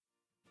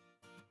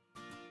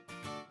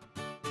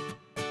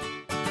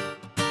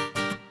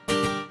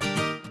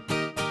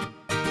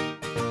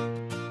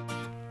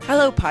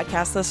Hello,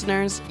 podcast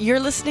listeners. You're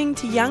listening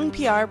to Young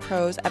PR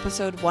Pros,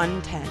 episode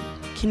 110,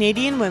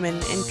 Canadian Women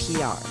in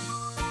PR.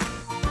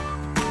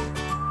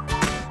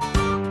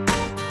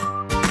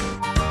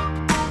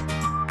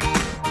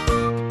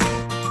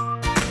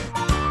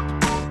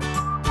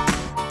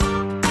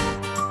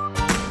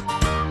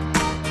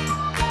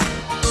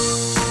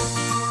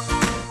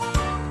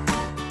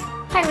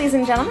 Ladies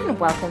and gentlemen,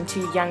 welcome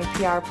to Young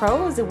PR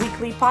Pros, a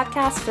weekly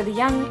podcast for the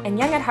young and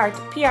young at heart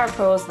PR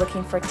pros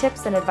looking for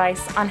tips and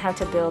advice on how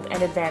to build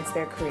and advance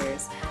their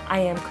careers. I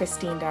am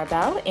Christine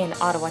Darbell in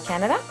Ottawa,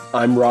 Canada.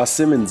 I'm Ross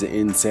Simmons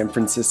in San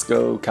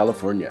Francisco,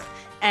 California.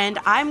 And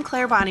I'm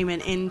Claire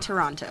Bonnyman in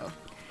Toronto.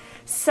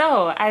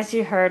 So, as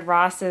you heard,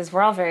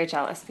 we're all very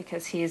jealous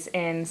because he's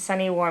in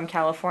sunny, warm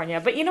California.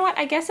 But you know what?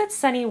 I guess it's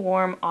sunny,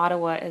 warm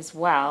Ottawa as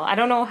well. I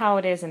don't know how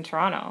it is in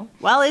Toronto.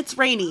 Well, it's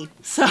rainy,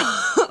 so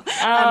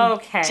I'm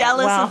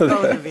jealous of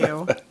both of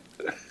you.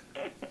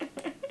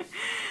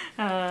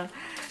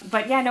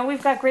 But yeah, no,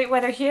 we've got great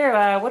weather here.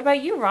 What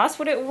about you, Ross?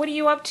 What are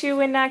you up to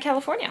in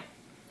California?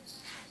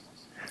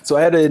 So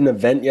I had an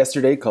event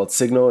yesterday called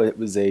Signal. It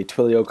was a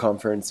Twilio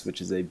conference, which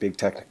is a big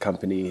tech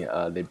company.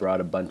 They brought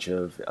a bunch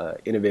of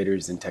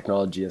innovators and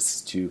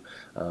technologists to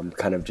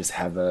kind of just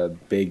have a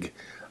big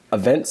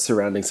event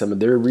surrounding some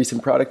of their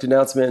recent product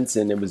announcements,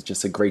 and it was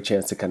just a great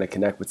chance to kind of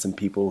connect with some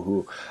people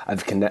who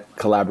I've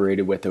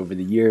collaborated with over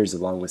the years,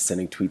 along with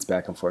sending tweets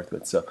back and forth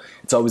with. So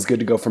it's always good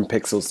to go from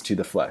pixels to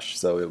the flesh.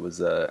 So it was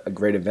a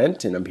great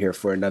event, and I'm here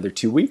for another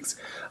 2 weeks,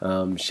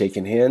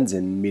 shaking hands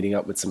and meeting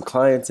up with some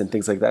clients and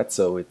things like that.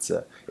 So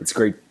it's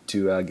great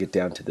to get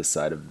down to this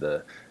side of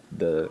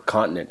the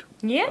continent.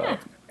 Yeah.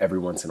 Every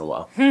once in a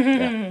while.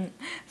 Yeah.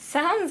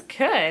 Sounds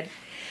good.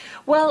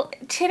 Well,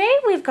 today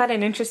we've got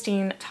an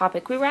interesting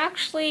topic. We were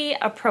actually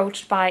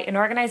approached by an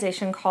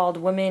organization called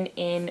Women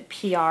in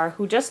PR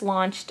who just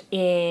launched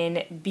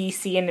in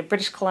BC, in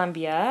British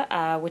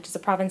Columbia, which is a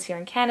province here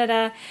in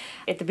Canada,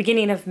 at the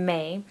beginning of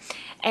May.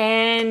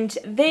 And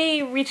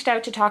they reached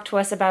out to talk to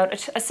us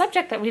about a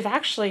subject that we've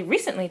actually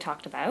recently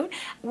talked about,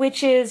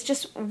 which is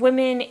just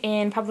women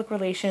in public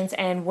relations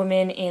and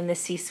women in the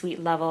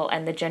C-suite level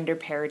and the gender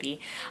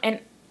parity. And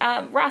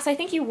Ross, I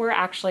think you were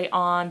actually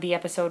on the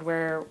episode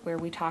where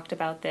we talked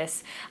about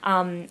this. I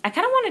kind of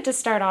wanted to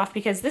start off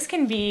because this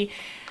can be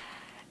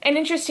an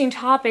interesting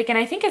topic, and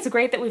I think it's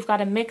great that we've got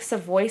a mix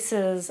of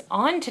voices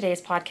on today's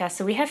podcast.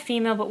 So we have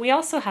female, but we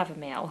also have a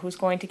male who's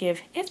going to give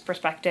his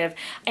perspective.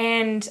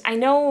 And I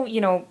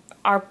know,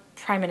 our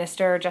Prime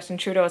Minister, Justin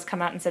Trudeau, has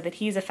come out and said that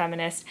he's a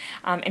feminist,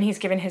 and he's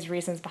given his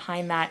reasons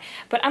behind that.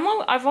 But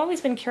I've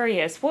always been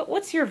curious.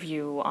 What's your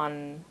view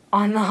on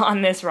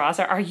this, Ross?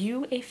 Are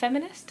you a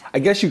feminist? I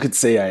guess you could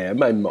say I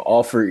am. I'm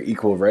all for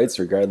equal rights,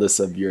 regardless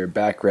of your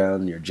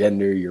background, your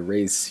gender, your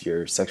race,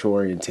 your sexual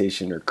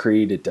orientation, or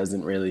creed. It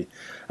doesn't really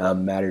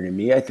matter to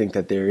me. I think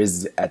that there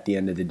is, at the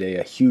end of the day,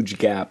 a huge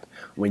gap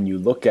when you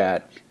look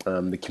at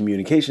the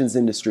communications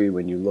industry,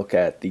 when you look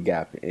at the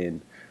gap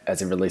in as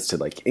it relates to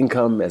like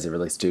income, as it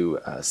relates to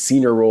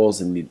senior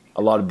roles and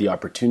a lot of the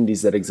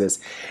opportunities that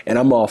exist. And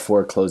I'm all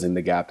for closing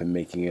the gap and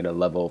making it a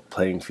level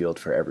playing field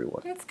for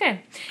everyone. That's good.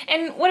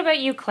 And what about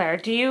you, Claire?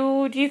 Do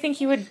you think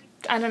you would,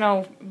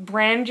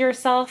 brand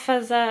yourself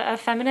as a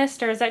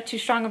feminist, or is that too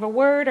strong of a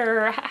word?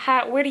 Or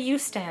where do you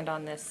stand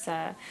on this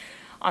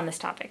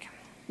topic?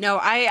 No,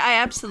 I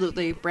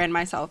absolutely brand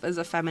myself as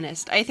a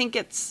feminist. I think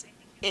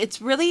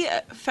it's really,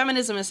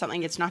 feminism is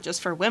something, it's not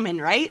just for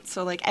women, right?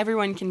 So like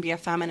everyone can be a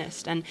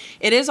feminist, and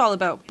it is all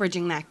about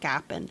bridging that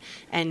gap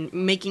and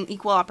making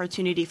equal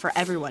opportunity for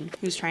everyone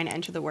who's trying to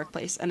enter the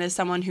workplace. And as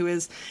someone who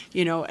is,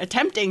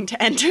 attempting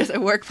to enter the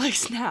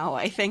workplace now,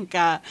 I think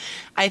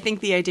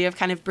the idea of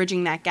kind of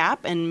bridging that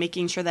gap and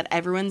making sure that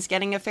everyone's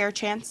getting a fair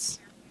chance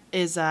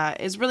is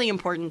really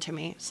important to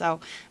me. So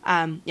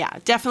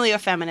definitely a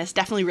feminist,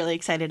 definitely really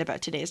excited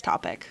about today's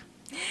topic.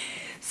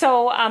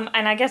 So,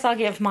 and I guess I'll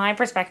give my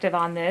perspective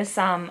on this.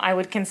 I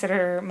would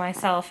consider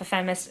myself a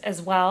feminist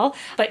as well.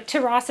 But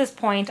to Ross's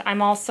point,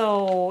 I'm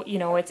also,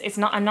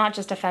 I'm not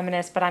just a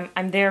feminist, but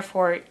I'm there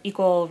for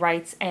equal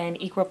rights and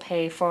equal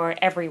pay for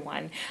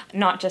everyone,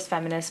 not just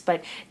feminists,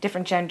 but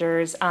different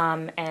genders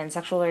and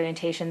sexual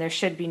orientation. There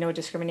should be no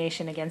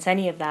discrimination against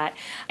any of that,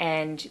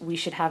 and we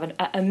should have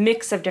a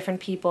mix of different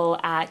people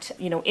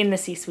in the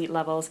C-suite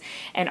levels.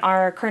 And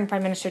our current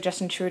Prime Minister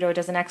Justin Trudeau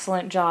does an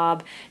excellent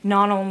job,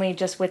 not only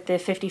just with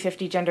the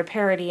 50-50 gender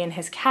parity in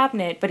his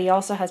cabinet, but he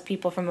also has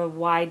people from a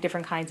wide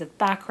different kinds of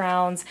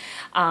backgrounds,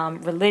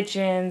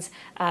 religions,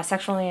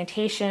 sexual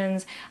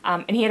orientations,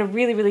 and he had a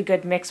really, really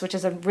good mix, which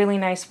is a really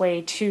nice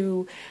way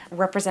to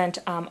represent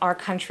our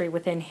country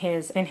within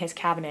his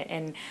cabinet.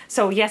 And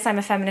so, yes, I'm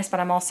a feminist, but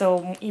I'm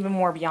also even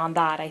more beyond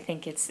that. I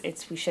think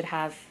we should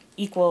have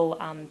equal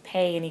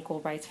pay and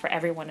equal rights for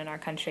everyone in our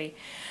country.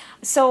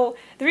 So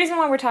the reason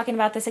why we're talking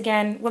about this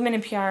again, Women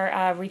in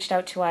PR reached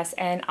out to us,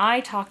 and I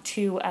talked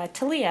to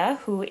Talia,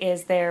 who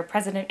is their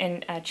president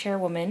and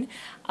chairwoman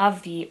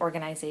of the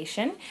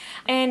organization,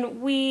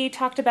 and we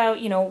talked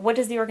about, what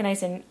does the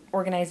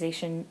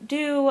organization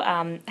do,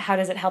 how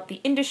does it help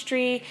the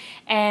industry,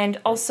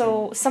 and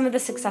also some of the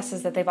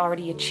successes that they've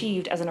already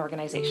achieved as an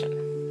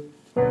organization.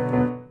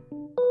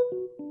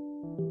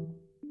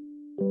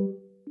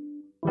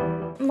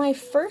 My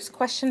first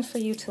question for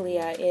you,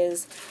 Talia,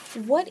 is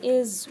what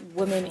is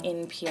Women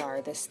in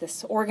PR,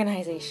 this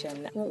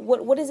organization?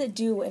 What does it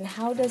do, and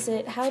how does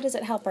it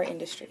help our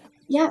industry?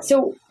 Yeah,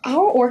 so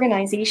our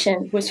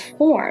organization was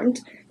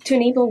formed to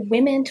enable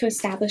women to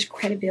establish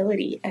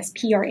credibility as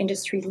PR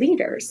industry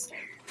leaders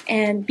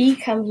and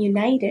become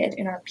united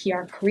in our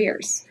PR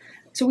careers.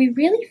 So we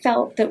really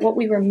felt that what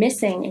we were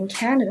missing in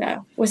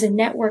Canada was a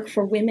network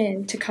for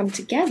women to come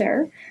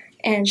together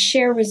and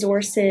share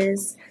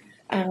resources,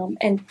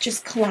 and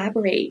just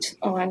collaborate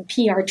on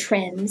PR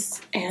trends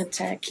and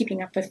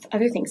keeping up with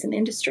other things in the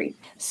industry.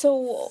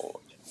 So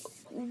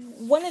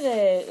one of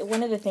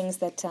the things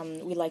that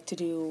we like to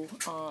do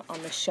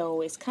on the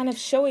show is kind of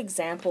show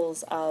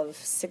examples of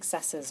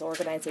successes,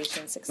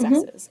 organization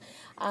successes.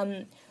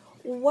 Mm-hmm.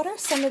 What are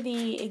some of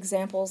the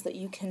examples that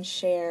you can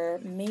share?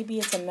 Maybe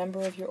it's a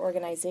member of your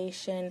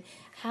organization.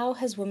 How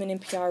has Women in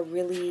PR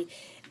really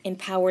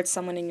empowered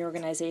someone in your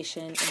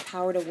organization,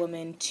 empowered a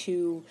woman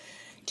to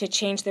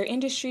change their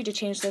industry, to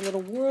change their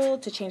little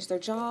world, to change their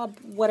job,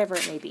 whatever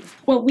it may be?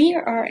 Well, we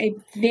are a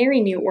very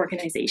new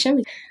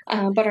organization,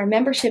 but our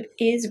membership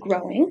is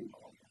growing.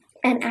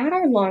 And at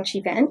our launch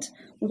event,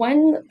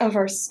 one of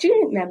our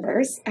student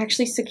members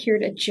actually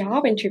secured a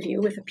job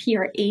interview with a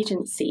PR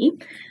agency,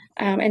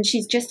 and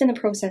she's just in the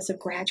process of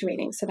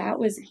graduating. So that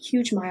was a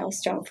huge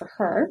milestone for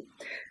her.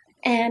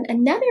 And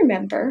another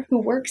member who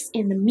works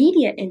in the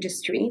media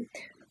industry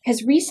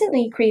has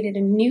recently created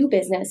a new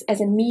business as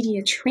a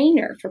media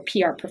trainer for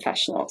PR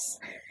professionals.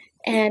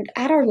 And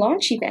at our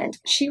launch event,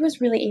 she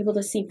was really able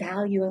to see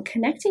value in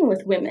connecting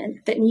with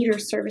women that need her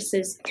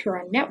services through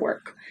our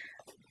network.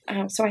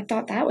 So I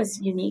thought that was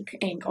a unique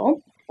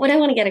angle. What I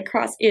want to get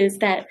across is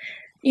that,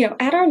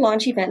 at our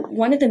launch event,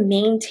 one of the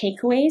main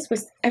takeaways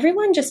was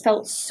everyone just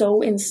felt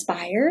so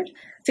inspired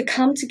to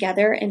come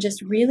together and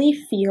just really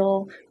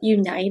feel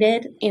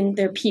united in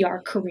their PR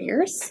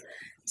careers.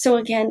 So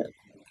again,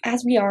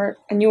 as we are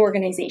a new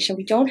organization,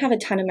 we don't have a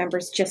ton of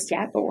members just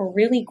yet, but we're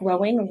really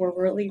growing and we're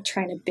really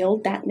trying to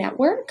build that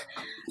network.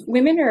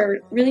 Women are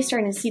really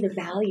starting to see the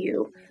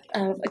value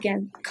of,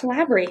 again,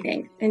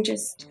 collaborating and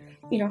just,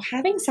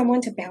 having someone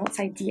to bounce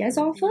ideas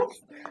off of.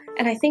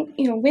 And I think,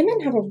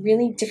 women have a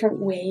really different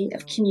way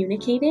of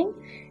communicating,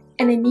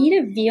 and they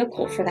need a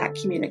vehicle for that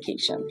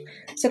communication.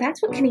 So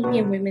that's what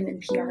Canadian Women in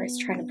PR is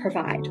trying to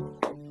provide.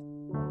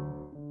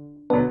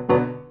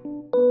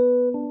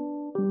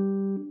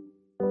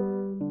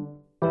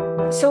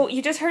 So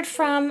you just heard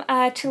from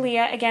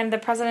Talia, again, the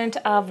president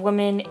of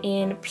Women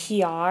in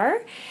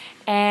PR,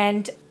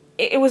 and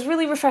it was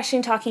really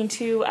refreshing talking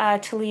to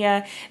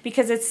Talia,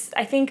 because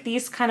I think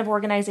these kind of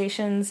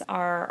organizations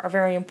are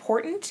very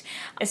important,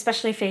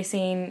 especially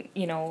facing,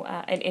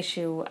 an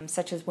issue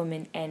such as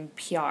women in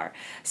PR.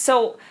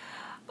 So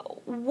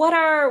what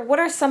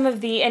are some of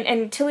the,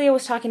 and Talia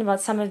was talking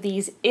about some of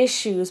these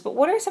issues, but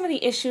what are some of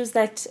the issues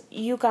that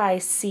you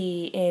guys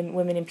see in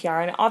Women in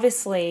PR? And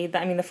obviously,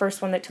 the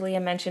first one that Talia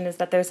mentioned is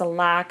that there's a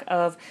lack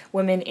of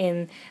women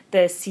in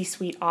the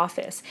C-suite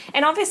office.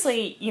 And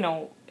obviously,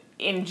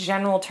 in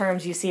general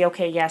terms, you see,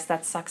 okay, yes,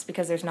 that sucks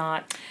because there's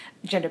not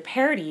gender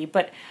parity,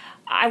 but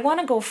I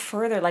want to go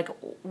further. Like,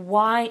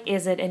 why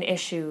is it an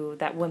issue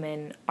that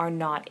women are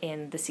not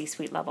in the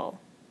C-suite level?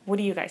 What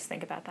do you guys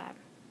think about that?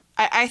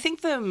 I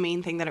think the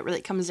main thing that it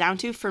really comes down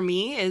to for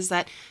me is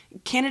that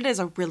Canada is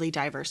a really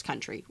diverse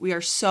country. We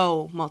are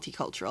so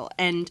multicultural,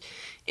 and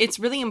it's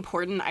really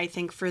important, I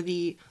think, for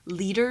the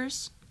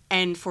leaders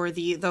and for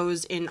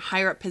those in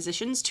higher up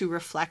positions to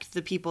reflect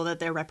the people that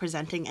they're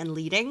representing and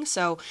leading.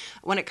 So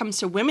when it comes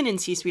to women in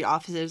C-suite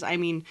offices,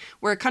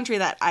 we're a country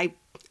that I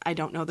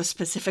don't know the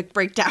specific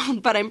breakdown,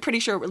 but I'm pretty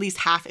sure at least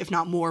half, if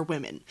not more,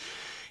 women.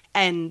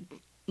 And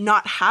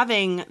not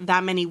having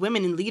that many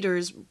women in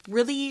leaders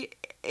really,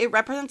 it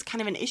represents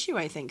kind of an issue,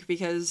 I think,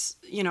 because,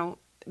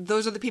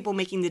 those are the people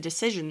making the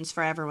decisions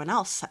for everyone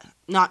else.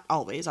 Not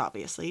always,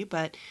 obviously,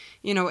 but,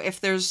 if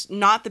there's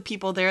not the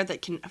people there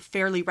that can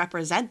fairly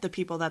represent the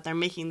people that they're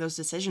making those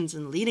decisions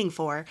and leading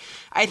for,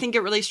 I think it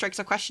really strikes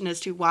a question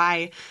as to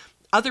why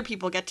other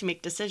people get to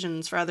make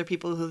decisions for other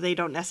people who they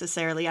don't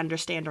necessarily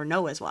understand or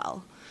know as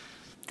well.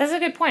 That's a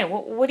good point.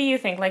 What do you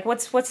think? Like,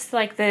 what's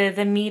like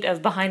the meat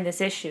of behind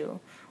this issue?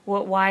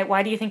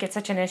 Why do you think it's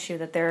such an issue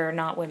that there are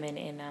not women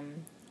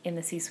in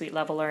the C-suite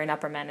level or in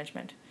upper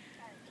management?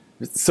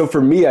 So for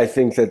me, I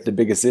think that the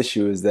biggest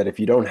issue is that if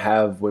you don't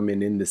have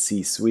women in the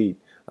C-suite,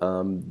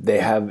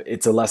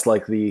 it's a less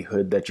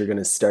likelihood that you're going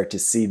to start to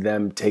see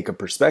them take a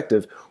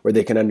perspective where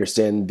they can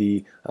understand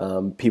the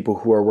people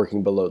who are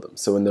working below them.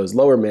 So in those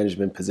lower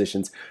management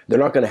positions, they're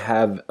not going to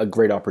have a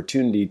great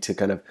opportunity to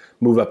kind of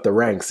move up the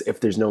ranks if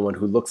there's no one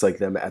who looks like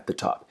them at the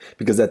top.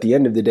 Because at the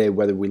end of the day,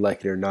 whether we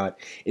like it or not,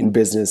 in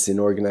business, in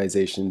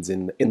organizations,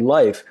 in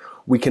life,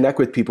 we connect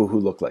with people who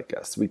look like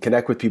us. We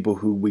connect with people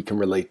who we can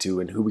relate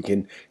to and who we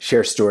can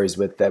share stories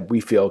with that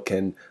we feel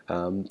can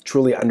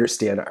truly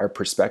understand our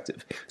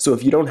perspective. So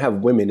if you don't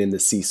have women in the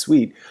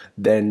C-suite,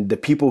 then the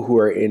people who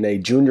are in a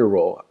junior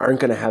role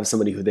aren't going to have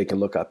somebody who they can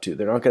look up to.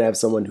 They're not going to have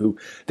someone who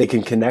they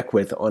can connect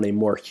with on a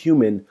more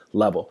human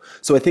level.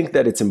 So I think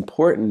that it's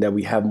important that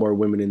we have more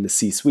women in the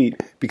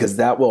C-suite because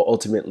that will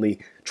ultimately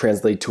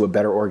translate to a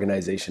better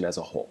organization as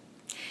a whole.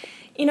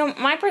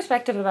 My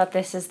perspective about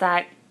this is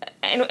that,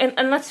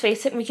 and let's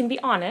face it, we can be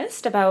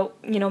honest about,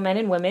 men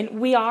and women.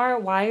 We are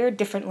wired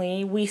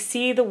differently. We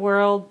see the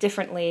world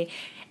differently.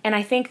 And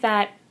I think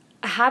that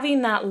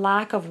having that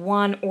lack of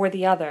one or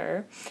the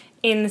other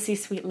in the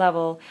C-suite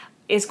level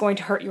is going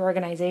to hurt your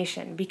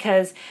organization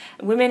because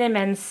women and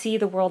men see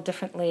the world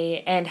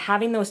differently, and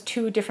having those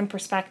two different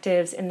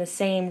perspectives in the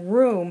same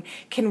room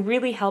can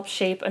really help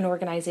shape an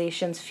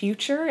organization's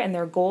future and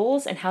their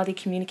goals and how they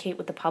communicate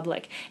with the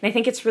public. And I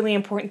think it's really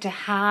important to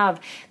have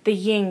the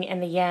yin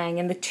and the yang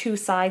and the two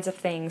sides of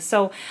things.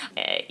 So,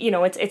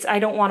 it's I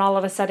don't want all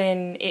of a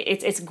sudden,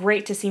 it's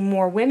great to see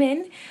more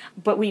women,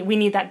 but we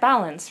need that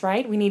balance,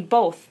 right? We need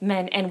both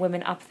men and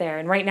women up there.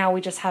 And right now we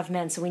just have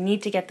men, so we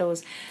need to get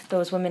those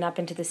women up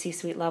into the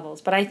C-suite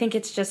levels. But I think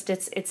it's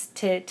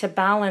to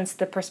balance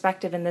the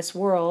perspective in this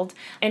world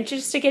and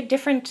just to get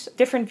different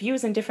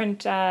views and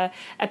different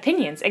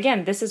opinions.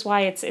 Again, this is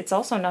why it's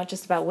also not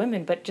just about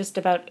women, but just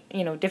about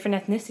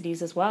different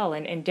ethnicities as well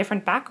and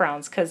different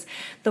backgrounds, because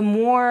the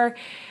more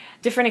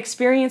different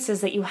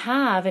experiences that you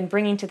have and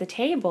bringing to the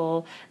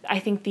table, I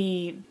think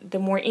the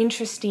more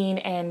interesting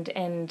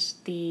and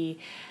the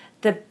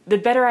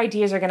better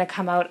ideas are going to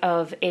come out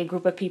of a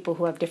group of people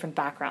who have different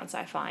backgrounds,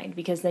 I find,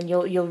 because then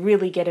you'll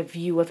really get a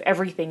view of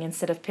everything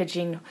instead of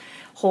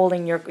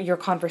pigeonholing your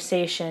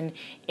conversation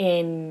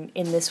in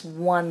this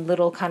one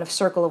little kind of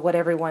circle of what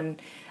everyone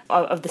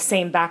of the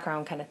same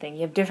background kind of thing.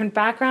 You have different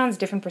backgrounds,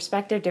 different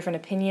perspective, different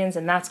opinions,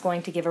 and that's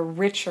going to give a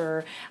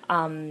richer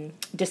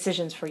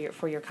decisions for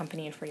your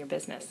company and for your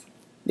business.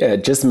 Yeah,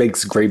 it just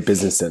makes great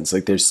business sense.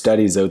 Like there's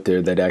studies out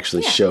there that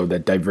actually show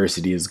that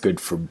diversity is good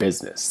for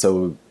business.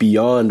 So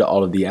beyond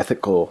all of the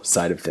ethical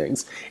side of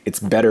things, it's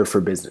better for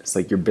business.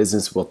 Like your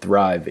business will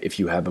thrive if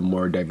you have a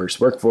more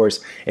diverse workforce.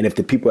 And if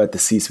the people at the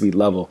C-suite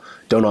level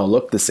don't all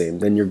look the same,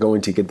 then you're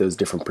going to get those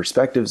different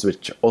perspectives,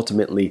 which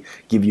ultimately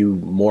give you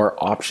more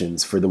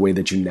options for the way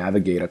that you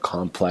navigate a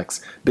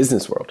complex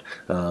business world.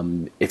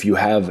 If you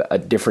have a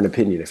different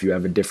opinion, if you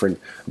have a different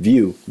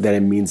view, then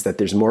it means that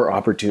there's more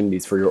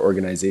opportunities for your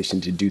organization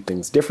to do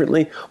things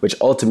differently, which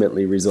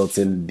ultimately results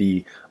in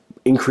the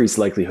increased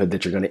likelihood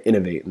that you're going to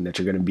innovate and that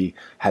you're going to be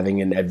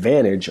having an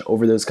advantage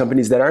over those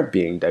companies that aren't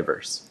being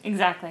diverse.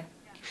 Exactly.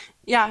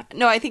 Yeah,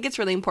 no, I think it's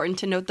really important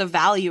to note the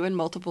value in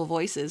multiple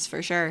voices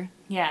for sure.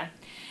 Yeah.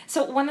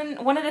 So one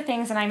of the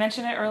things, and I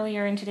mentioned it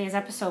earlier in today's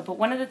episode, but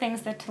one of the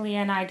things that Talia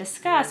and I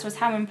discussed was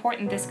how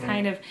important this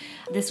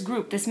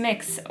group, this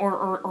mix,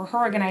 or her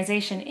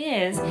organization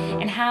is,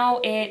 and how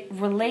it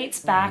relates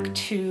back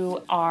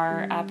to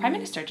our Prime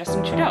Minister,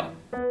 Justin Trudeau.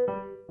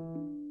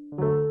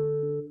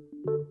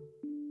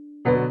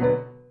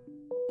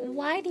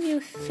 Why do you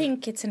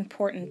think it's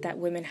important that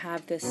women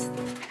have this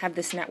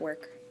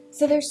network?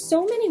 So there's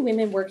so many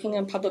women working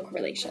on public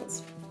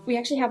relations. We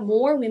actually have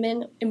more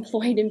women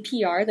employed in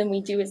PR than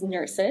we do as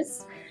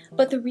nurses.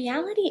 But the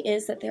reality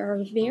is that there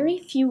are very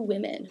few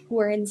women who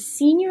are in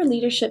senior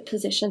leadership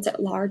positions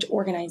at large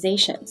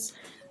organizations.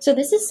 So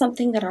this is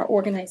something that our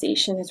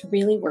organization is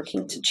really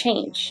working to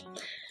change.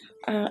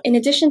 In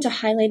addition to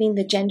highlighting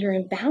the gender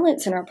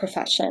imbalance in our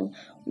profession,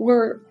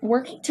 we're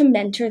working to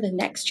mentor the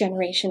next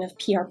generation of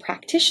PR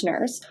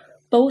practitioners,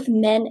 both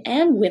men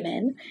and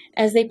women,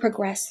 as they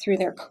progress through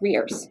their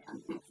careers.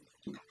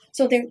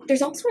 So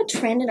there's also a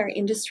trend in our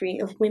industry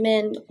of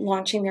women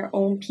launching their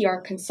own PR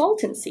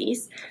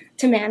consultancies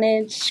to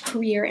manage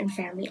career and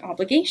family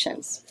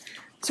obligations.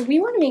 So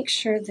we want to make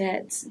sure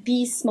that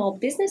these small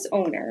business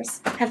owners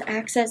have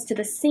access to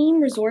the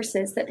same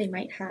resources that they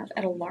might have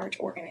at a large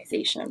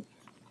organization.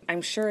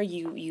 I'm sure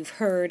you've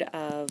heard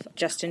of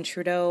Justin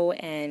Trudeau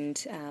and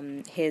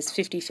his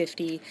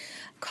 50-50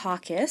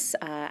 caucus.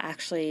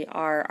 Actually,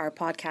 our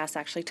podcast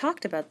actually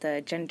talked about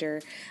the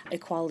gender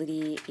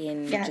equality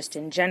just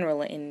in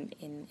general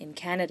in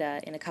Canada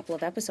in a couple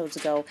of episodes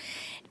ago.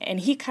 And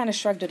he kind of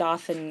shrugged it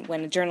off, and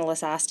when a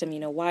journalist asked him,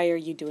 why are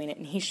you doing it?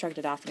 And he shrugged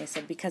it off and he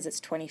said, because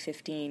it's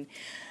 2015.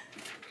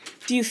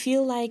 Do you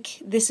feel like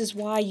this is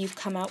why you've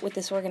come out with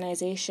this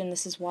organization?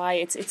 This is why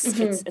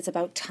it's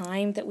about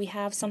time that we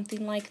have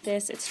something like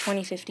this. It's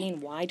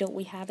 2015. Why don't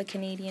we have a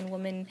Canadian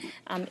woman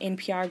in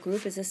PR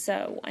group? Is this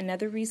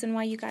another reason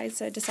why you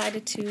guys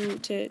decided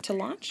to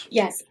launch?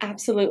 Yes,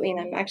 absolutely. And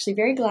I'm actually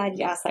very glad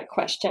you asked that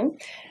question.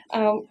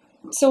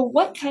 So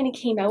what kind of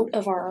came out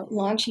of our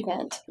launch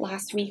event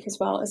last week as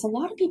well is a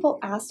lot of people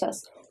asked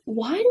us,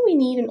 why do we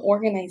need an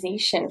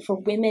organization for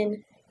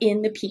women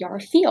in the PR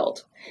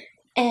field?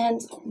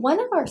 And one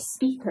of our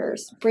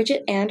speakers,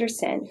 Bridget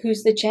Anderson,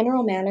 who's the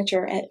general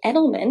manager at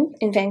Edelman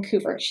in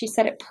Vancouver, she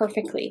said it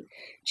perfectly.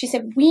 She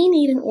said, we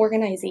need an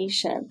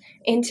organization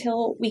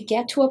until we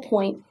get to a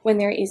point when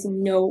there is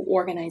no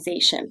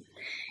organization.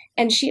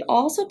 And she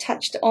also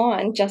touched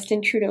on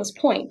Justin Trudeau's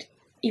point.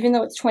 Even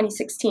though it's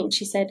 2016,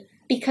 she said,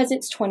 because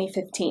it's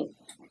 2015.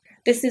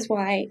 This is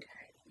why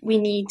we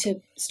need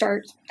to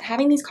start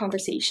having these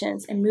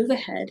conversations and move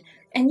ahead.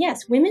 And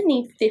yes, women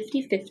need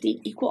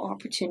 50-50 equal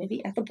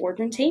opportunity at the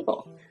boardroom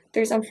table.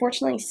 There's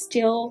unfortunately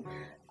still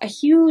a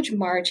huge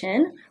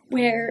margin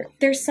where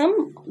there's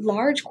some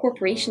large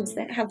corporations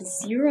that have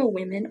 0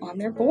 women on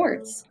their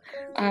boards.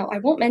 I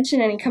won't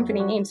mention any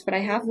company names, but I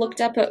have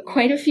looked up at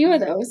quite a few of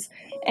those.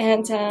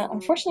 And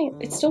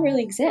unfortunately, it still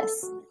really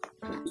exists.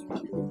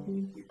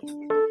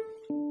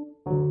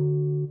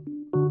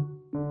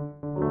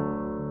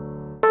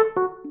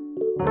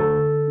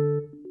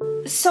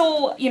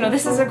 So,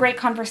 this is a great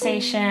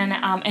conversation,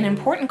 an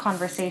important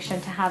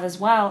conversation to have as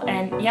well.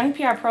 And Young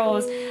PR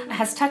Pros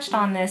has touched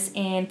on this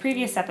in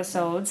previous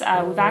episodes.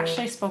 We've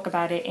actually spoke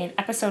about it in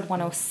episode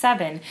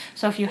 107.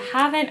 So if you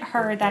haven't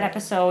heard that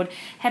episode,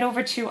 head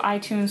over to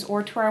iTunes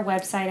or to our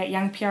website at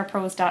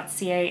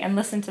youngprpros.ca and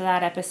listen to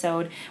that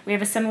episode. We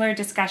have a similar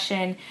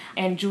discussion,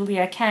 and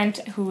Julia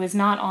Kent, who is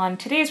not on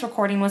today's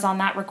recording, was on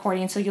that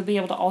recording. So you'll be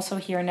able to also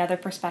hear another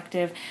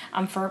perspective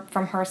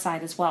from her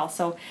side as well.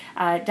 So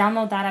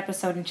download that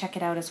episode and check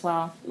it out as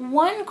well.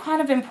 One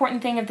kind of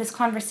important thing of this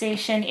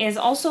conversation is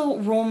also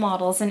role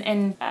models.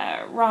 And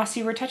Ross,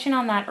 you were touching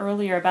on that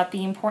earlier about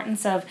the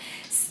importance of,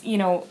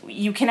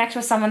 you connect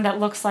with someone that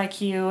looks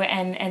like you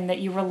and that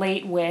you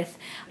relate with.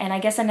 And I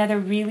guess another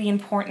really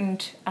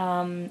important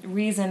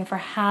reason for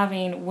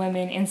having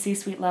women in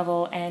C-suite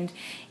level and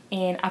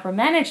in upper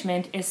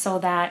management is so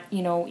that,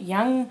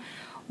 young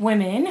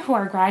women who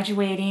are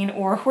graduating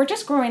or who are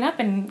just growing up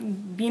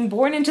and being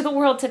born into the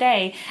world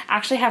today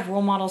actually have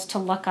role models to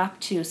look up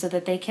to so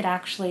that they could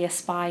actually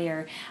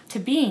aspire to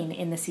being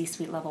in the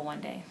C-suite level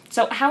one day.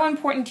 So how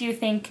important do you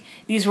think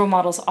these role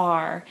models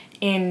are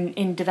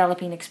in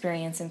developing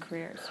experience and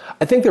careers?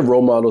 I think that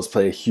role models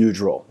play a huge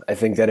role. I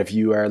think that if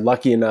you are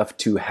lucky enough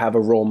to have a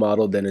role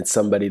model, then it's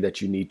somebody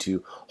that you need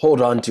to hold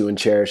on to and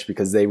cherish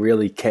because they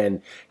really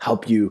can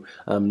help you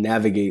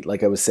navigate,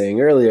 like I was saying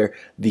earlier,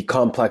 the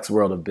complex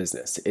world of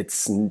business.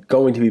 It's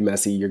going to be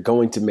messy. You're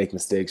going to make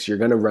mistakes. You're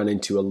going to run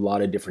into a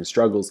lot of different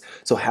struggles.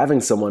 So having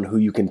someone who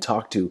you can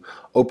talk to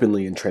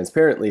openly and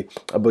transparently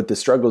about the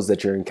struggles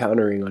that you're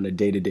encountering on a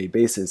day-to-day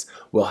basis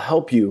will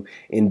help you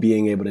in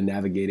being able to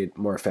navigate it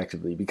more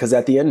effectively. Because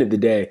at the end of the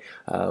day,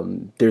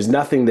 there's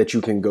nothing that you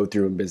can go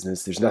through in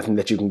business. There's nothing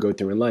that you can go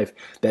through in life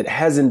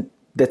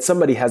that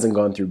somebody hasn't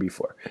gone through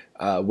before.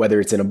 Whether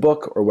it's in a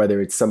book or whether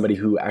it's somebody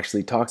who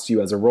actually talks to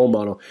you as a role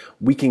model,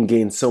 we can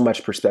gain so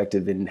much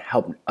perspective and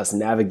help us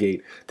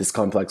navigate this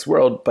complex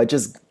world by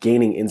just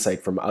gaining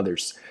insight from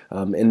others.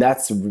 And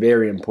that's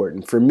very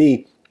important. For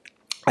me,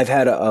 I've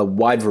had a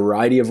wide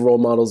variety of role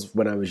models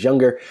when I was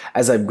younger.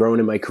 As I've grown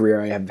in my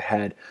career, I have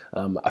had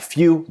a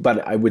few,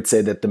 but I would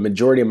say that the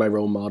majority of my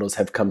role models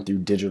have come through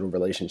digital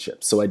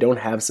relationships. So I don't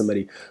have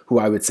somebody who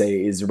I would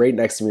say is right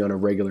next to me on a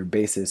regular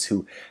basis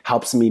who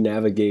helps me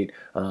navigate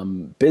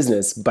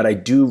business, but I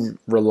do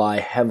rely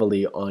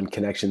heavily on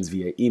connections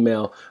via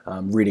email,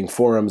 reading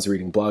forums,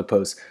 reading blog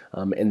posts,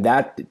 and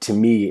that to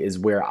me is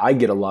where I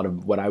get a lot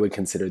of what I would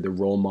consider the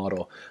role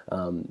model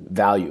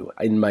value.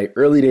 In my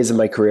early days of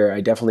my career, I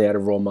definitely had a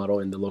role model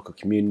in the local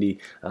community,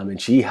 and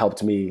she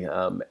helped me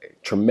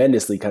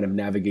tremendously kind of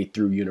navigate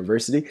through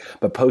university.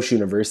 But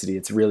post-university,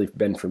 it's really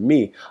been for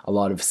me a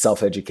lot of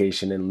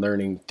self-education and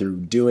learning through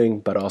doing,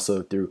 but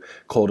also through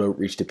cold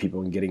outreach to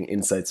people and getting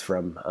insights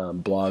from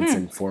blogs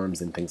and forums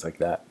and things like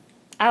that.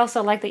 I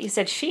also like that you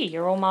said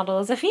your role model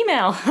is a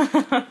female.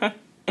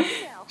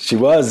 She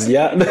was,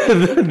 yeah.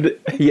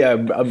 Yeah,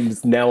 I'm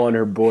now on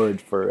her board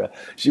for,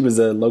 she was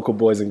a local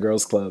Boys and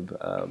Girls Club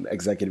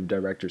executive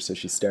director, so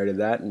she started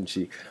that, and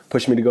she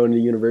pushed me to go into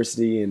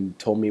university and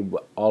told me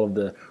all of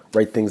the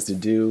right things to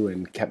do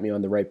and kept me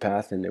on the right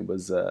path, and it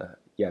was,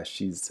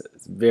 she's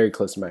very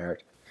close to my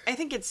heart. I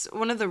think it's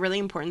one of the really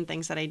important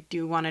things that I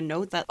do want to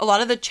note, that a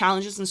lot of the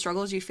challenges and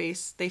struggles you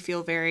face, they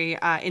feel very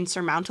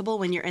insurmountable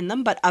when you're in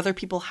them, but other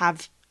people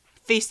have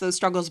faced those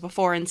struggles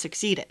before and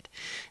succeeded.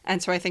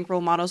 And so I think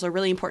role models are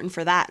really important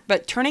for that.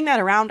 But turning that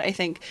around, I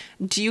think,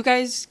 do you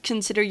guys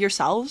consider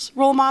yourselves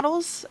role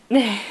models?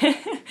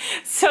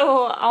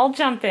 So I'll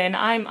jump in.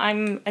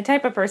 I'm a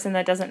type of person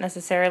that doesn't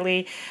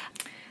necessarily,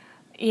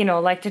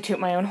 like to toot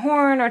my own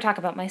horn or talk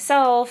about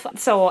myself.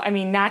 So, I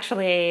mean,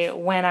 naturally,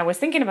 when I was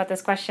thinking about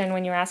this question,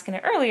 when you were asking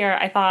it earlier,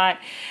 I thought,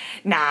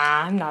 nah,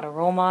 I'm not a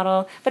role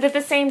model. But at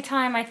the same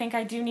time, I think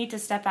I do need to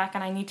step back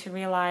and I need to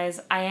realize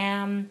I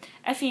am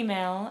a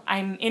female.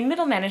 I'm in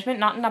middle management,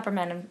 not in upper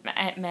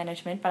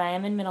management, but I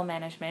am in middle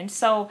management.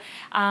 So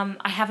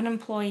I have an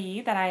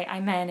employee that I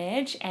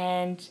manage.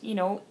 And,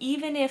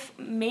 even if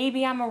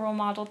maybe I'm a role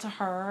model to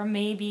her,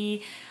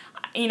 maybe,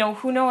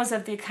 who knows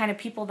of the kind of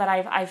people that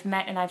I've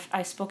met and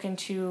I've spoken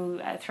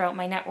to throughout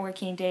my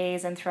networking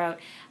days and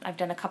I've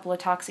done a couple of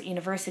talks at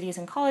universities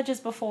and colleges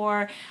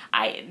before.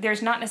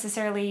 There's not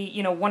necessarily,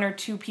 one or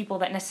two people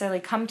that necessarily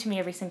come to me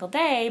every single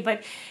day,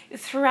 but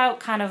throughout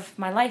kind of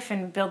my life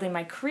and building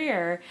my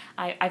career,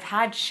 I've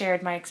had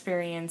shared my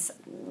experience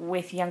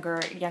with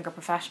younger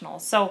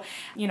professionals. So,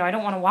 I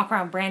don't want to walk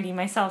around branding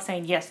myself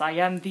saying, yes, I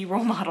am the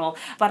role model,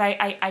 but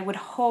I would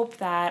hope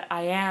that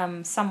I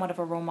am somewhat of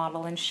a role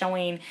model in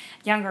showing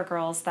younger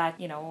girls that,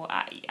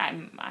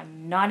 I'm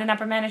not in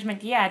upper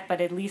management yet,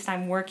 but at least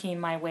I'm working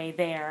my way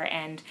there,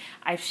 and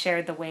I've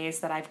shared the ways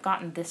that I've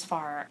gotten this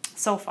far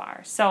so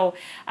far. So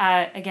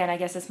again, I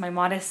guess it's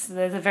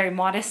a very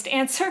modest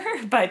answer,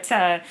 but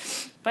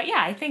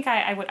yeah, I think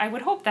I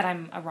would hope that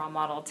I'm a role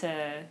model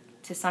to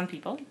some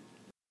people.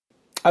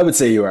 I would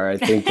say you are. I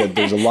think that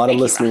there's a lot of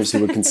listeners who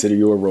would consider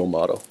you a role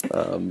model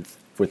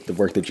with the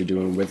work that you're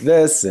doing with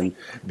this and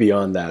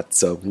beyond that.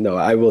 So no,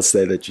 I will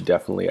say that you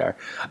definitely are.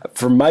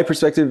 From my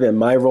perspective and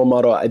my role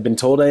model, I've been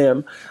told I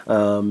am,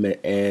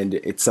 and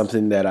it's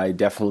something that I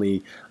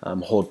definitely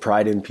hold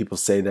pride in. People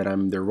say that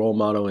I'm their role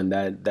model, and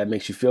that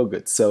makes you feel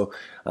good. So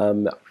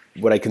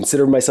when I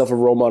consider myself a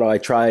role model, I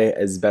try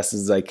as best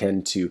as I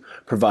can to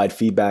provide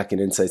feedback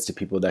and insights to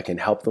people that can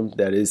help them.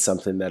 That is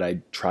something that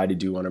I try to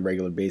do on a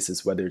regular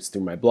basis, whether it's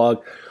through my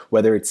blog,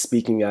 whether it's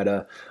speaking at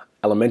a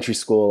elementary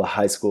school, a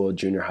high school, a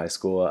junior high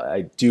school.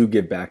 I do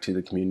give back to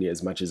the community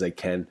as much as I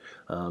can.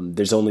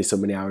 There's only so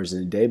many hours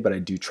in a day, but I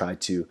do try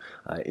to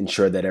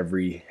ensure that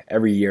every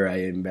year I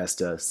invest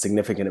a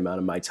significant amount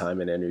of my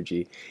time and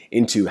energy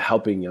into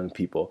helping young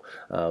people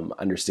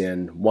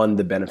understand, one,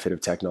 the benefit of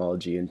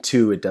technology, and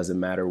two, it doesn't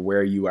matter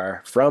where you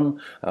are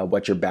from,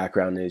 what your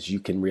background is, you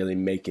can really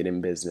make it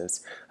in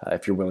business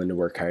if you're willing to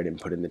work hard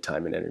and put in the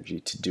time and energy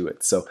to do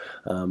it. So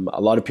a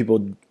lot of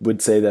people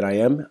would say that I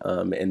am,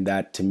 and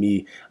that to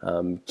me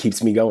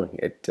keeps me going.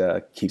 It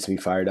keeps me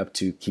fired up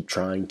to keep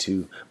trying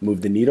to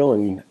move the needle,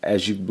 and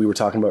as we were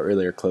talking about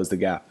earlier, close the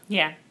gap.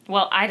 Yeah.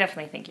 Well, I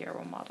definitely think you're a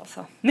role model,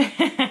 so.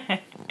 I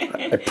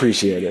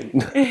appreciate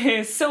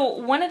it. So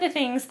one of the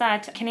things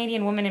that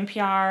Canadian Women in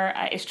PR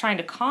is trying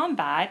to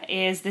combat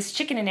is this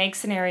chicken and egg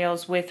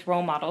scenarios with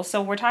role models.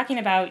 So we're talking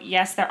about,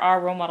 yes, there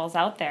are role models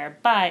out there,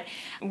 but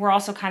we're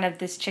also kind of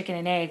this chicken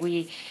and egg.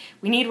 We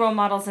need role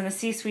models in the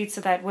C-suite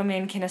so that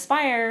women can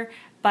aspire,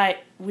 but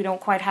we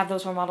don't quite have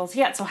those role models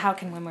yet. So how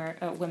can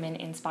women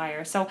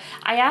inspire? So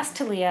I asked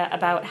Talia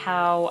about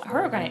how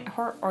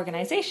her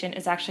organization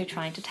is actually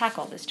trying to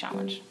tackle this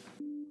challenge.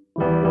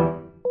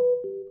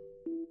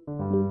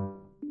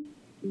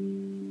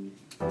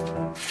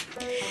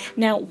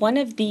 Now, one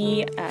of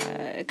the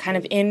kind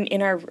of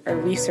in our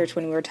research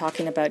when we were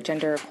talking about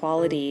gender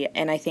equality,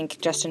 and I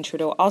think Justin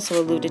Trudeau also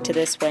alluded to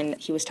this when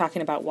he was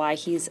talking about why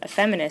he's a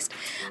feminist,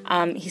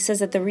 he says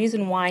that the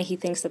reason why he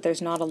thinks that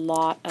there's not a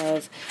lot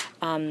of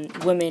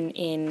women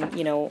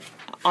in,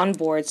 on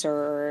boards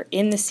or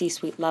in the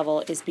C-suite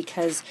level is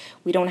because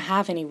we don't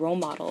have any role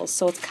models.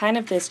 So it's kind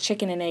of this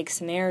chicken and egg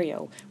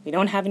scenario. We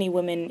don't have any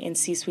women in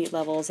C-suite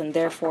levels, and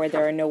therefore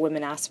there are no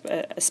women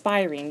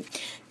aspiring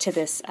to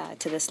this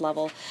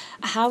level.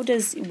 How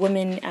does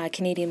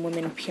Canadian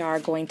Women PR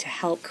going to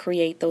help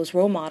create those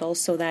role models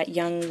so that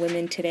young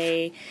women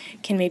today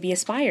can maybe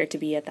aspire to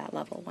be at that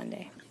level one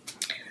day?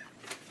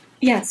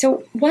 Yeah,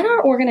 so what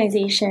our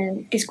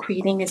organization is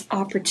creating is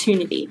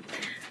opportunity.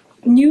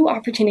 New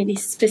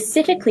opportunities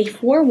specifically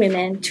for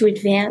women to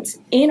advance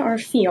in our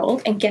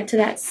field and get to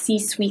that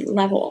C-suite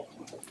level.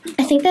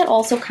 I think that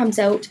also comes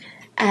out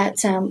at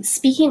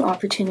speaking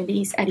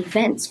opportunities at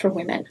events for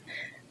women.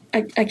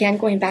 Again,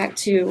 going back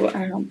to,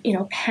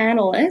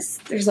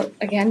 panelists, there's,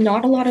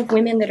 not a lot of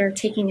women that are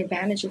taking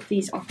advantage of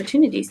these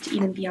opportunities to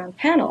even be on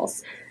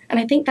panels. And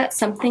I think that's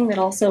something that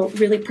also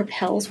really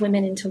propels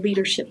women into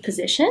leadership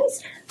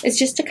positions, is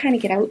just to kind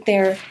of get out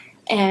there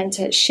and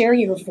to share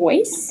your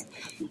voice,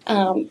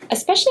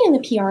 especially in the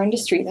PR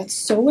industry. That's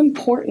so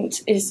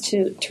important, is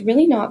to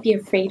really not be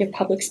afraid of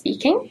public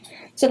speaking.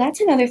 So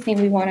that's another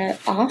thing we want to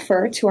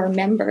offer to our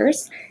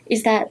members,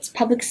 is that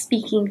public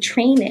speaking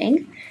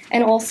training,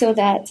 and also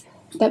that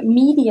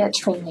media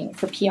training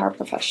for PR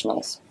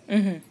professionals.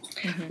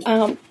 Mm-hmm.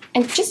 Mm-hmm.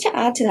 And just to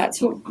add to that,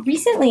 so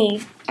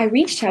recently I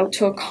reached out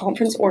to a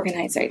conference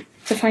organizer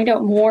to find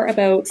out more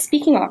about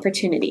speaking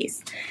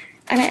opportunities.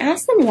 And I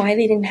asked them why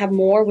they didn't have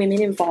more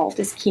women involved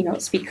as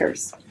keynote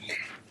speakers.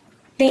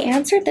 They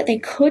answered that they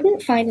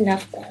couldn't find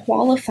enough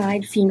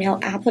qualified female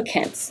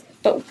applicants,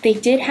 but they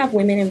did have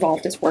women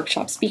involved as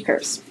workshop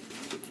speakers.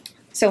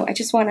 So I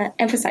just want to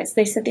emphasize,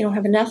 they said they don't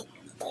have enough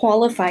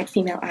qualified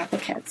female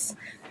applicants.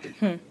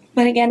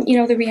 But again,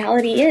 the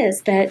reality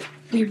is that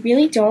we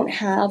really don't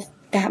have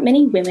that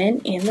many women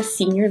in the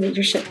senior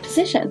leadership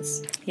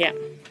positions. Yeah.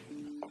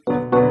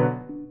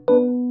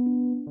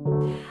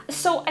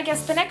 So I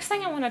guess the next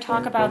thing I want to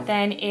talk about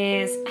then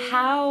is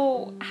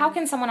how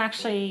can someone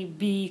actually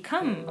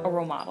become a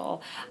role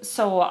model?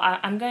 So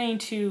I'm going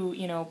to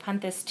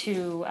punt this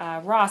to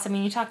Ross. I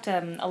mean, you talked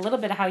a little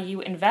bit how you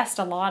invest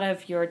a lot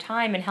of your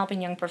time in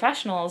helping young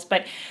professionals,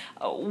 but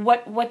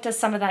what does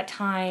some of that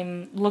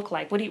time look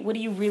like? What do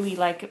you really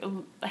like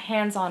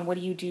hands-on? What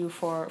do you do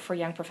for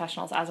young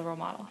professionals as a role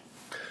model?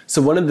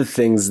 So one of the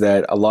things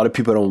that a lot of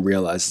people don't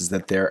realize is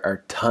that there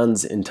are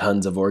tons and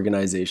tons of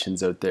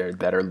organizations out there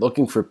that are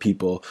looking for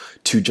people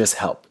to just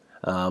help.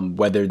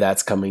 Whether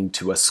that's coming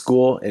to a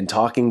school and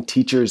talking,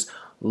 teachers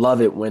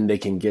love it when they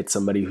can get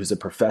somebody who's a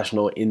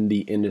professional in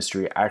the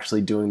industry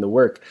actually doing the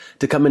work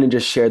to come in and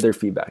just share their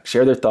feedback,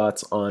 share their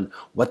thoughts on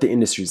what the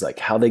industry's like,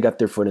 how they got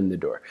their foot in the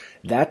door.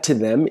 That to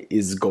them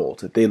is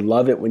gold. They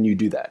love it when you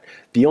do that.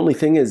 The only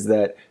thing is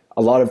that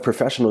a lot of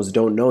professionals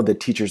don't know that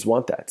teachers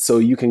want that. So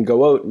you can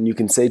go out and you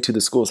can say to the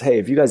schools, hey,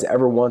 if you guys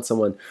ever want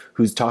someone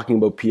who's talking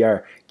about PR,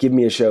 give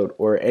me a shout,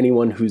 or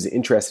anyone who's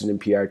interested in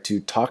PR to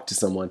talk to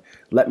someone,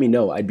 let me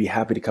know. I'd be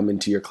happy to come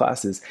into your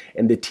classes.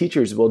 And the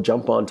teachers will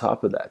jump on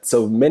top of that.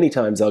 So many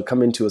times I'll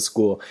come into a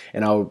school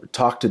and I'll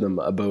talk to them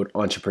about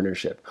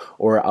entrepreneurship,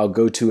 or I'll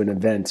go to an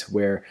event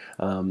where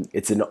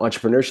it's an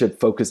entrepreneurship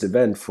focused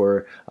event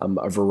for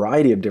a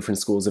variety of different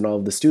schools, and all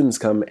of the students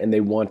come and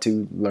they want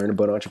to learn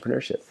about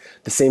entrepreneurship.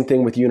 The same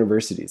thing with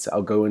universities.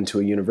 I'll go into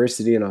a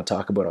university and I'll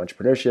talk about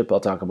entrepreneurship, I'll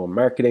talk about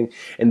marketing.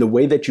 And the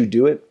way that you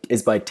do it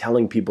is by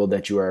telling people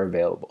that you are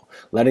available,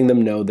 letting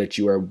them know that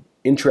you are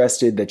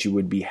interested, that you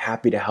would be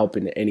happy to help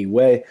in any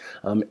way,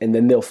 and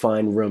then they'll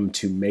find room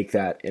to make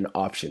that an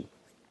option.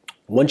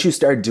 Once you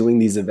start doing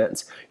these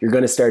events, you're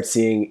going to start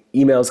seeing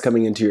emails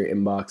coming into your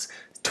inbox,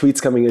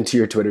 tweets coming into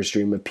your Twitter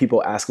stream of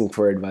people asking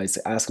for advice,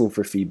 asking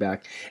for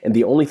feedback. And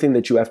the only thing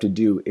that you have to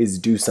do is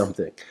do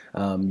something.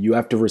 You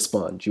have to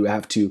respond. You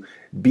have to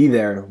be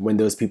there when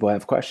those people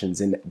have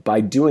questions. And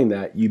by doing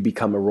that, you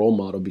become a role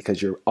model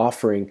because you're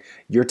offering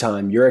your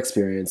time, your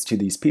experience to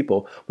these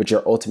people, which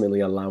are ultimately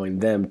allowing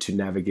them to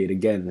navigate,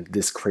 again,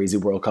 this crazy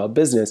world called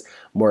business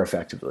more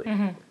effectively.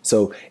 Mm-hmm.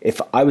 So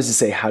if I was to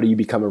say, how do you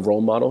become a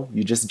role model?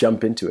 You just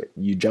jump into it.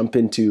 You jump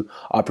into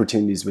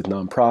opportunities with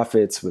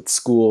nonprofits, with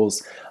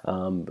schools,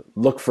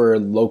 look for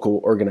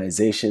local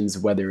organizations,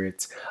 whether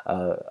it's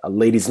a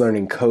ladies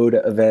learning code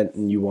event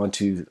and you want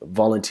to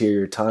volunteer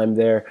your time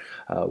there,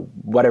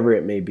 whatever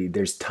it may be.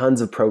 There's tons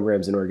of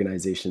programs and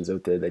organizations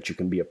out there that you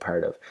can be a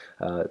part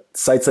of.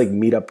 Sites like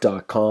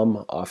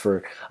meetup.com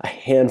offer a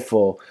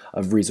handful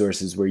of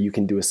resources where you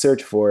can do a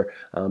search for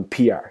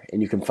PR,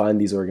 and you can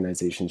find these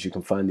organizations, you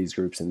can find these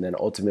groups, and then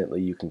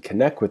ultimately you can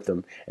connect with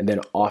them and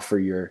then offer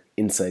your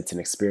insights and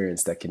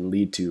experience that can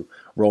lead to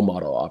role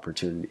model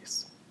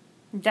opportunities.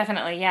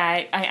 Definitely,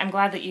 yeah. I'm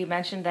glad that you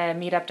mentioned the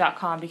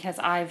meetup.com because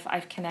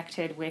I've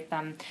connected with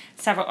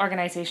several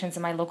organizations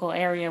in my local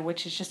area,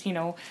 which is just,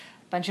 a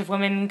bunch of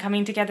women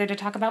coming together to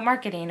talk about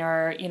marketing,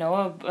 or,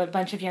 a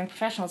bunch of young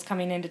professionals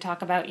coming in to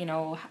talk about,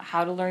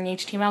 how to learn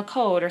HTML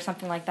code or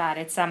something like that.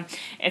 It's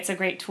a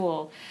great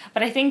tool.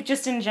 But I think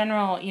just in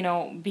general,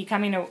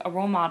 becoming a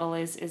role model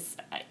is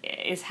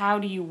how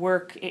do you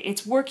work?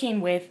 It's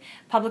working with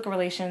public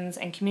relations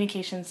and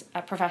communications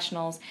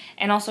professionals,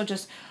 and also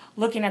just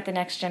looking at the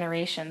next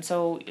generation.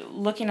 So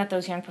looking at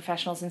those young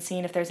professionals and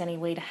seeing if there's any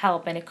way to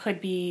help. And it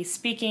could be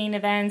speaking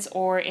events,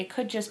 or it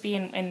could just be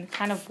in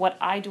kind of what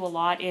I do a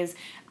lot is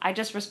I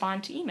just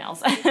respond to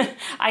emails.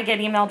 I get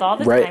emailed all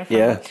the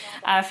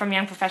time from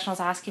young professionals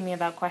asking me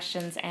about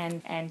questions,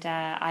 and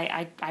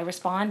I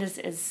respond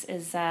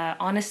as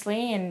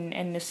honestly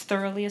and as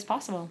thoroughly as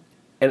possible.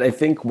 And I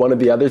think one of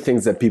the other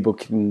things that people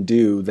can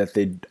do that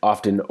they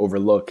often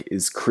overlook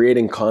is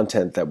creating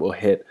content that will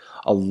hit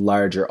a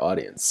larger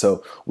audience.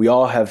 So we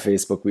all have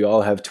Facebook, we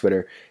all have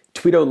Twitter.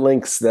 Tweet out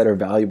links that are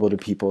valuable to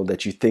people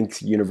that you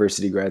think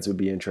university grads would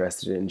be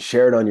interested in.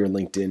 Share it on your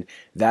LinkedIn.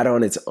 That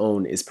on its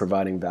own is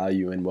providing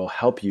value and will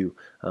help you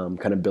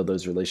kind of build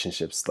those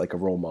relationships like a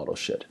role model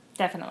should.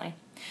 Definitely.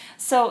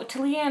 So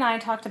Talia and I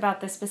talked about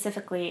this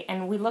specifically,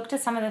 and we looked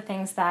at some of the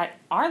things that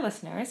our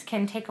listeners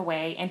can take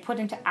away and put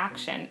into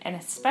action, and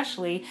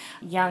especially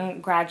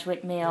young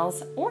graduate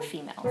males or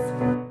females.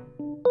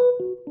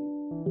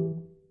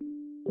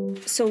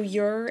 So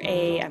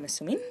I'm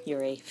assuming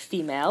you're a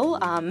female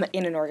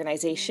in an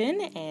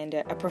organization and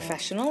a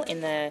professional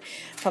in the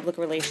public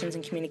relations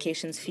and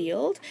communications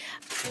field.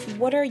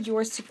 What are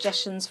your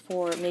suggestions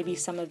for maybe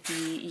some of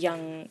the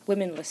young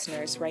women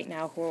listeners right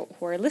now who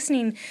are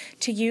listening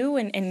to you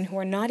and who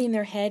are nodding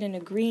their head and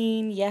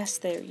agreeing, yes,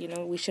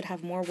 we should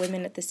have more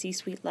women at the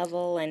C-suite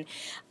level,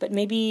 but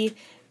maybe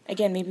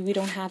we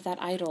don't have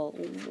that idol.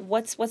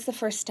 What's the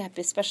first step,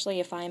 especially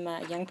if I'm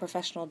a young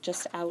professional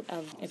just out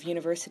of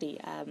university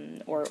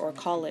or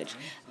college?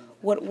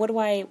 What do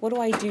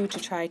I do to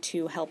try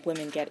to help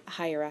women get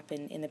higher up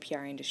in the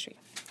PR industry?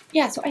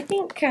 Yeah, so I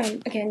think,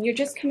 again, you're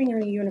just coming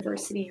out of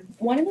university.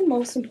 One of the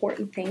most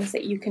important things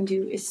that you can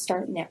do is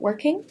start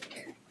networking,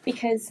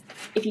 because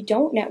if you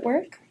don't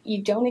network,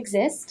 you don't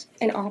exist,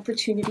 and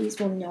opportunities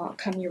will not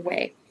come your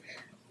way.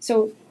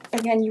 So,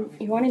 again, you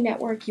want to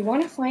network, you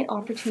want to find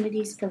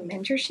opportunities for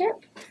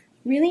mentorship,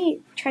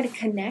 really try to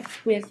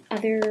connect with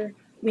other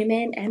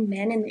women and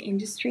men in the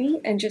industry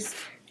and just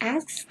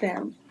ask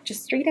them,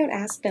 just straight out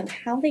ask them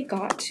how they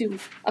got to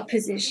a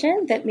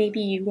position that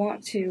maybe you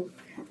want to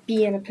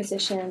be in a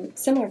position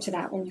similar to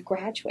that when you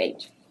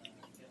graduate.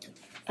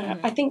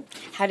 I think.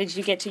 How did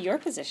you get to your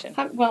position?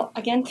 Well,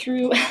 again,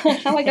 through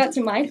how I got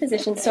to my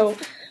position. So,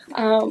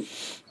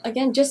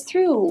 again, just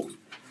through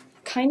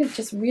kind of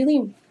just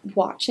really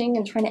watching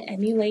and trying to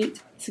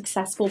emulate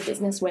successful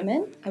business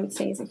women, I would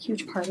say is a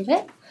huge part of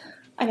it.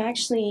 I'm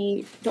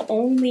actually the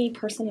only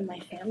person in my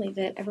family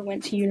that ever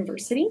went to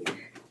university,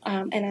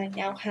 and I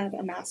now have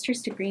a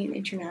master's degree in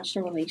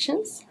international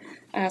relations,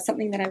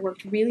 something that I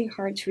worked really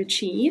hard to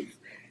achieve.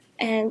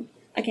 And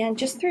again,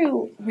 just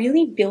through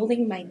really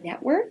building my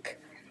network,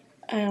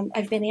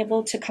 I've been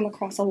able to come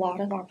across a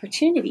lot of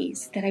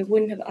opportunities that I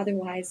wouldn't have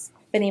otherwise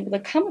been able to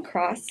come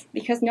across,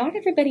 because not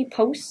everybody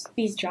posts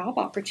these job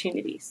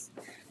opportunities.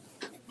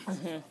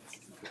 Mm-hmm.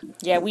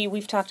 Yeah,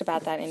 we've talked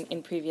about that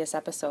in previous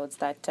episodes,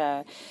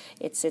 that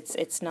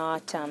it's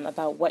not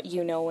about what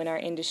you know in our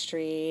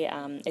industry.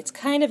 It's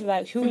kind of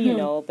about who you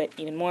know, but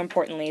even more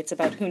importantly, it's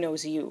about who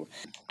knows you.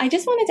 I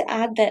just wanted to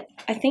add that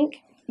I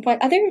think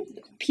what other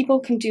people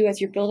can do as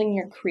you're building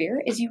your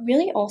career is you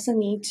really also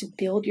need to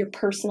build your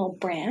personal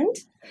brand.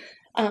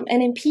 And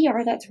in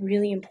PR, that's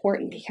really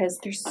important, because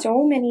there's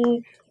so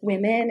many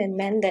women and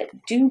men that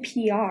do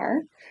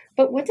PR,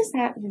 but what does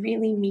that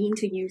really mean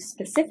to you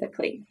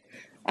specifically?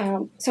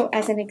 So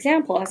as an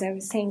example, as I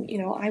was saying,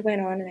 I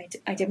went on and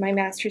I did my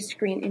master's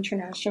degree in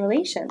international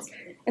relations.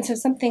 And so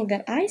something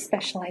that I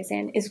specialize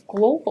in is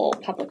global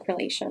public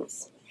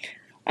relations.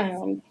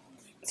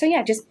 So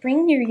yeah, just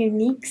bring your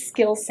unique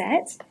skill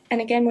set.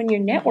 And again, when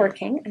you're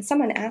networking and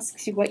someone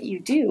asks you what you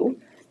do,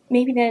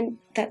 maybe then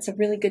that's a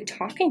really good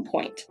talking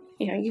point.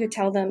 You could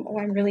tell them, oh,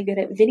 I'm really good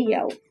at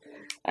video,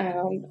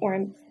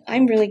 or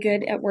I'm really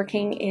good at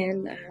working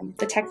in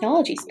the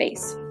technology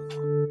space.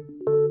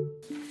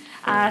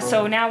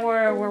 So now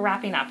we're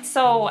wrapping up.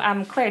 So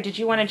Claire, did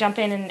you want to jump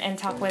in and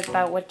talk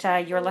about what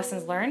your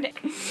lessons learned?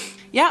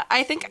 Yeah,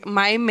 I think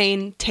my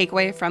main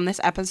takeaway from this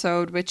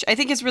episode, which I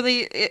think is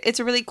it's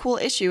a really cool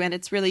issue, and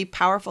it's really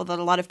powerful that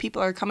a lot of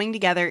people are coming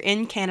together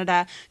in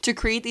Canada to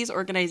create these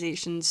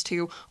organizations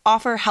to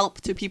offer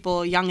help to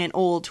people young and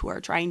old who are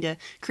trying to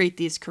create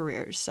these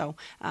careers. So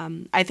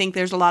I think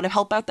there's a lot of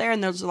help out there,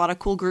 and there's a lot of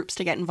cool groups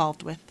to get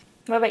involved with.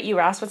 What about you,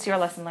 Ross? What's your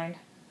lesson learned?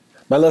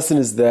 My lesson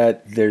is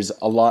that there's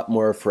a lot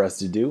more for us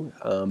to do,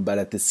 but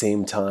at the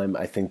same time,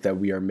 I think that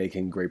we are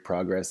making great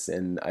progress,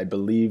 and I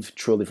believe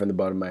truly from the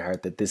bottom of my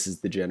heart that this is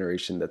the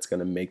generation that's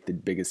going to make the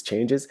biggest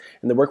changes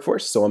in the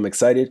workforce. So I'm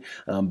excited,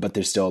 but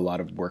there's still a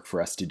lot of work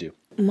for us to do.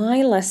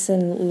 My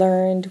lesson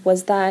learned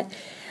was that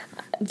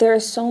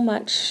there's so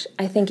much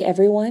I think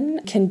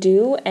everyone can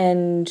do,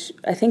 and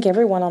I think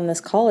everyone on this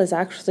call is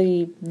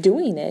actually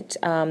doing it.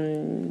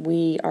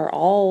 We are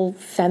all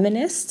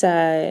feminists,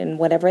 and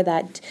whatever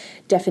that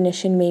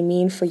definition may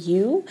mean for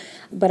you,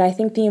 but I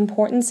think the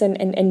importance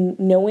and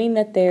knowing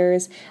that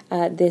there's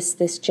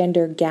this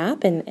gender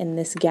gap and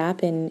this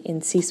gap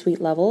in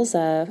C-suite levels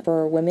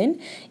for women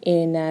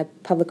in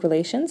public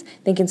relations,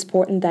 I think it's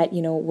important that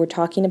we're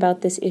talking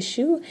about this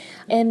issue,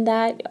 and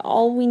that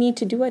all we need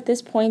to do at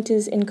this point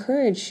is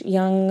encourage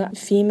young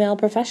female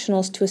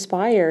professionals to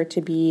aspire to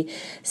be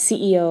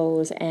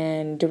CEOs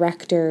and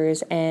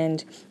directors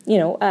and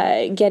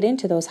get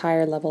into those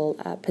higher level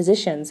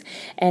positions.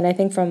 And I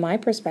think from my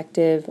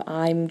perspective,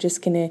 I'm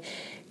just going to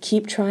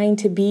keep trying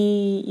to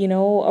be,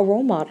 a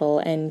role model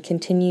and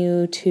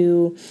continue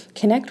to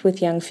connect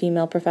with young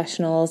female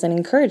professionals and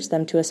encourage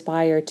them to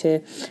aspire to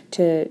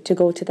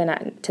go to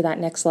that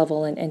next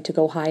level and to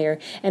go higher.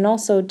 And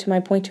also, to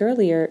my point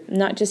earlier,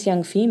 not just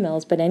young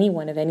females, but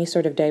anyone of any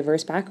sort of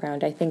diverse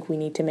background. I think we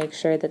need to make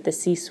sure that the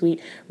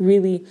C-suite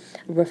really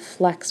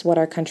reflects what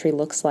our country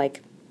looks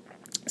like.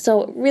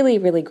 So really,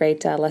 really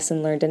great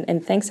lesson learned,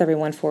 and thanks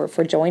everyone for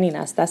joining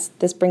us.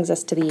 This brings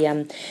us to the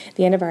end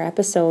of our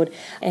episode,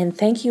 and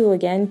thank you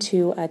again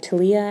to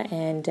Talia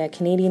and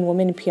Canadian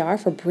Women in PR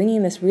for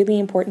bringing this really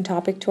important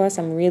topic to us.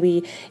 I'm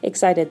really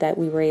excited that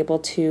we were able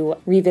to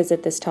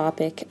revisit this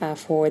topic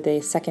for the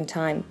second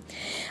time.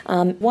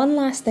 One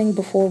last thing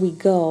before we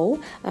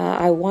go,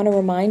 I want to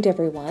remind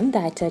everyone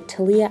that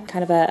Talia,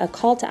 kind of a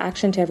call to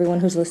action to everyone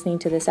who's listening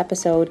to this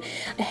episode,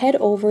 head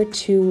over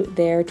to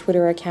their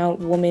Twitter account,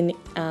 Women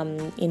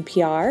in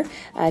PR,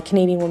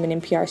 Canadian Women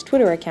in PR's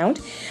Twitter account,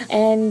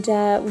 and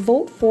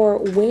vote for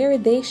where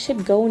they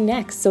should go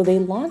next. So they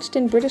launched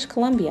in British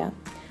Columbia,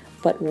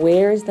 but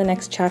where's the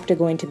next chapter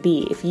going to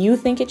be? If you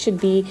think it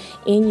should be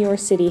in your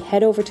city,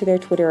 head over to their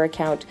Twitter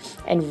account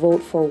and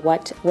vote for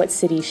what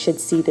city should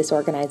see this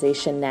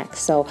organization next.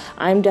 So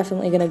I'm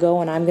definitely going to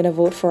go, and I'm going to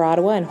vote for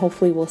Ottawa, and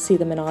hopefully we'll see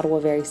them in Ottawa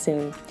very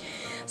soon.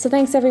 So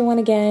thanks everyone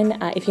again.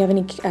 If you have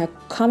any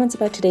comments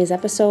about today's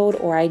episode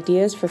or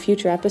ideas for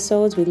future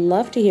episodes, we'd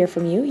love to hear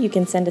from you. You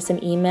can send us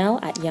an email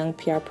at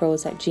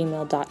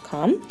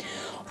youngprpros@gmail.com,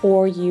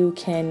 or you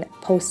can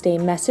post a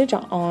message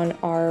on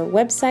our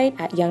website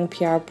at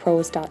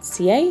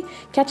youngprpros.ca.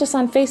 Catch us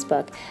on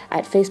Facebook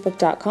at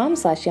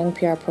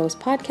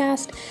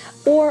facebook.com/youngprprospodcast,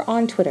 or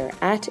on Twitter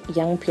at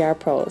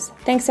youngprpros.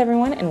 Thanks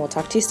everyone, and we'll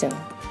talk to you soon.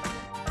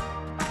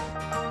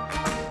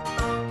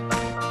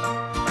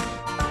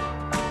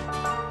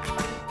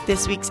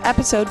 This week's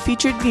episode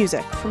featured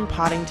music from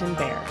Poddington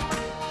Bear.